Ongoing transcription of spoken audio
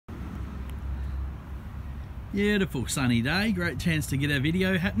Beautiful sunny day, great chance to get our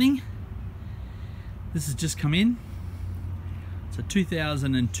video happening. This has just come in. It's a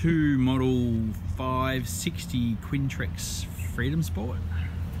 2002 model 560 Quintrex Freedom Sport.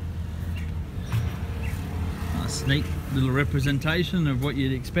 Nice neat little representation of what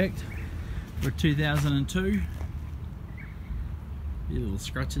you'd expect for a 2002. A few little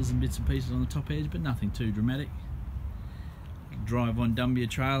scratches and bits and pieces on the top edge, but nothing too dramatic. Drive-on Dumbia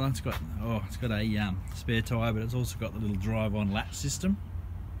trailer. It's got a spare tyre, but it's also got the little drive-on latch system.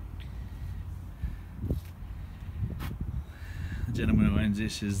 The gentleman who owns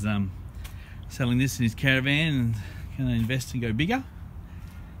this is selling this in his caravan and going to invest and go bigger.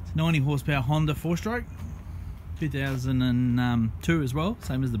 It's a 90 horsepower Honda 4-stroke, 2002 as well,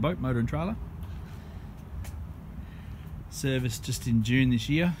 same as the boat, motor and trailer. Serviced just in June this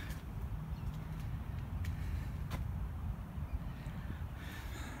year.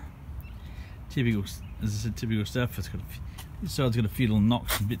 Typical, as I said, typical stuff. It's got this side's got a few little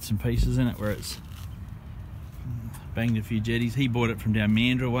knocks and bits and pieces in it where it's banged a few jetties. He bought it from down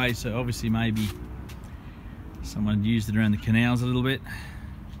Mandurah way, so obviously maybe someone used it around the canals a little bit.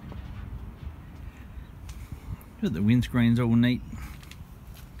 Got the windscreen's all neat.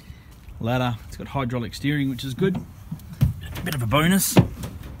 Ladder. It's got hydraulic steering, which is good. A bit of a bonus.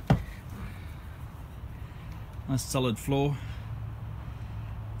 Nice solid floor.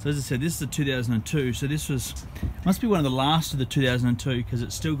 So as I said, this is a 2002, so this must be one of the last of the 2002 because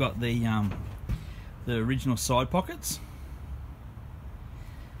it's still got the original side pockets.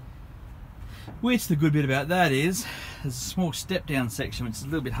 Which the good bit about that is, there's a small step down section which is a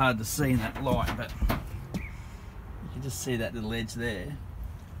little bit hard to see in that light, but you can just see that little edge there.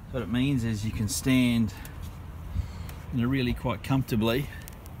 What it means is you can stand really quite comfortably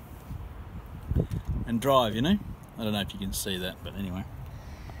and drive, you know. I don't know if you can see that, but anyway.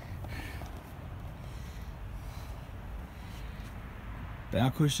 Bow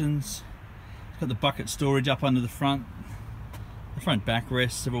cushions. It's got the bucket storage up under the front. The front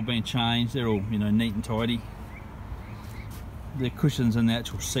backrests have all been changed. They're all, you know, neat and tidy. The cushions on the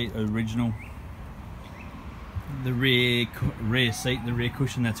actual seat are original. The rear seat, the rear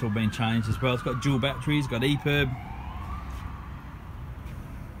cushion, that's all been changed as well. It's got dual batteries, got EPIRB.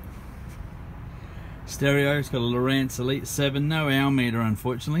 Stereo, it's got a Lowrance Elite 7, no hour meter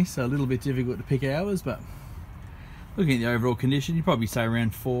unfortunately, so a little bit difficult to pick hours, but looking at the overall condition, you'd probably say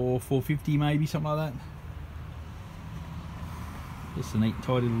around 450 maybe, something like that. Just a neat,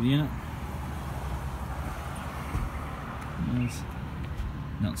 tidy little unit. It's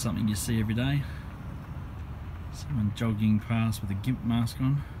not something you see every day. Someone jogging past with a GIMP mask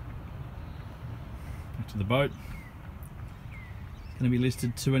on. Back to the boat. It's going to be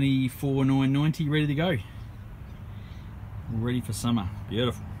listed 24,990, ready to go. Ready for summer.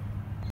 Beautiful.